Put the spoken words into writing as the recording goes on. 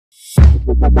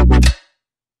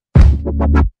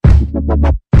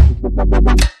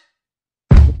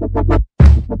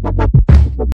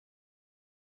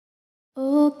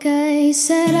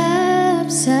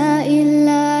sarap sa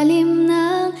ilalim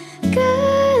ng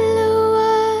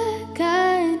kalawakan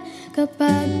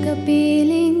kapag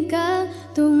kapiling kang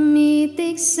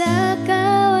tumitik sa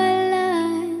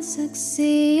kawalan.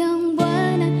 Saksi ang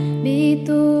buwan at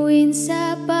bituin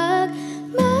sa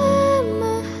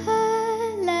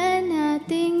pagmamahalan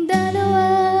nating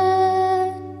dalawa,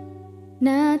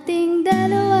 nating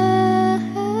dalawa.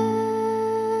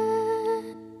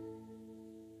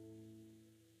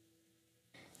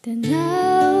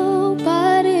 Tanaw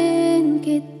pa rin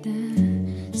kita,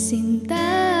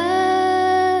 sinta,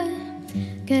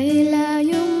 kay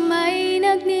layong may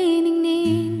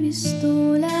nagniningning,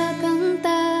 mistula kang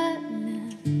tala.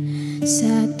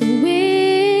 Sa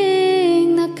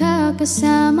tuwing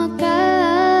nakakasama ka,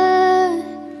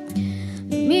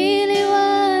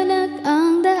 lumiliwanag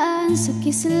ang daan sa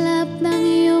kislap ng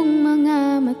iyong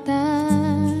mga mata.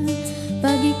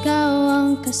 Pag ikaw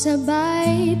ang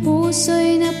kasabay,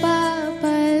 puso'y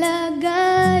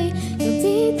napapalagay.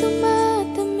 Gabi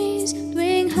tumatamis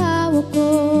tuwing hawak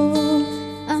ko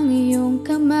ang iyong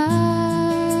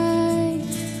kamay.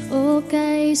 O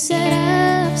kay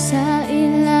sarap sa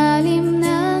ilalim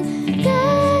ng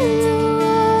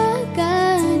kalawakan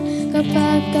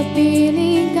kapag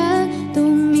kapiling kang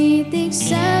tumitik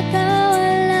sa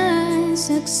kawalan.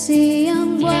 Saksi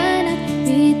ang buwan at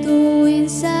bituin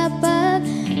sa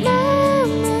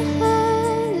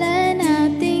pagmamahalan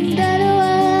nating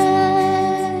dalawa,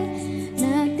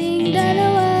 nating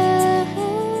dalawa.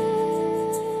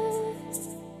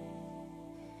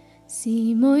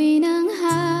 Simoy ng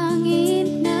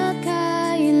hangin na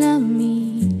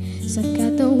kailamin sa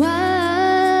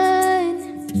katawan,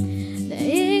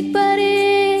 daig pa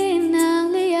rin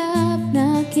ang liyap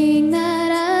na aking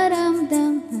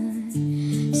nararamdaman.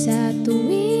 Sa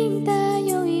tuwing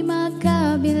tayo'y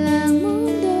magkabilang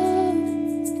mundo,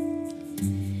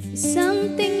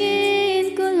 isang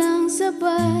tingin ko lang sa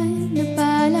buwan,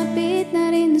 napalapit na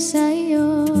rin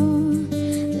sa'yo.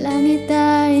 Langit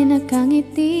ay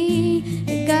nakangiti,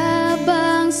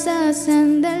 nagabang sa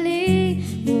sandali,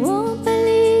 buong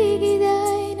paligid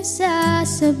ay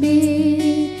nasasabi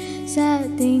sa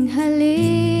ating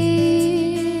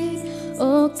halik.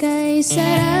 O kay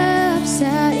sarap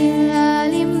sa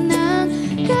ilalim ng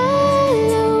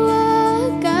kalawakan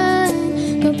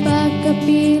kapag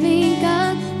kapiling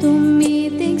kang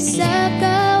tumitik sa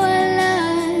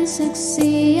kawalan.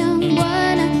 Saksi ang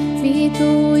buwan at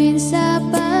bituin sa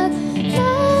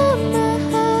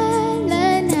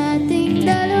pagmamahalan nating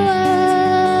dalawa,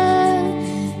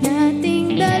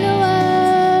 nating dalawa.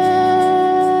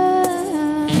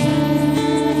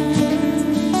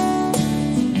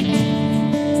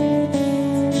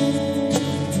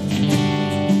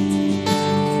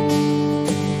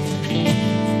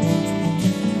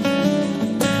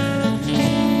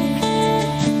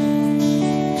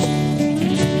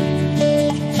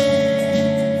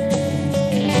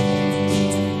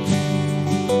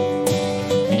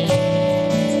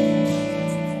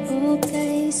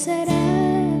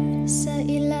 Sarap sa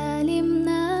ilalim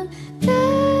ng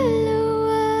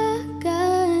kalawakan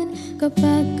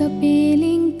kapag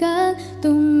kapiling kang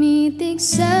tumitik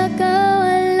sa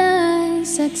kawalan.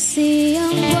 Saksi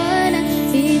ang buwan at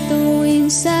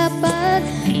bituin sa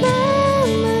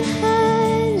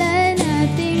pagmamahalan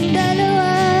nating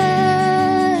dalawa,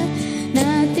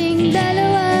 nating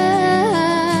dalawa.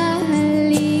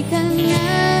 Halika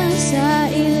na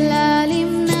sa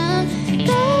ilalim ng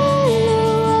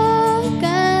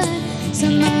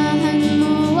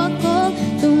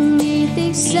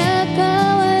sa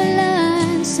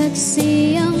kawalan.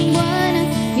 Saksi ang buwan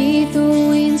at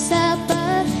bituin sa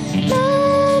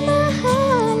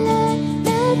pagmamahalan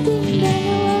nating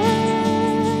dalawa,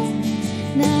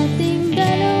 nating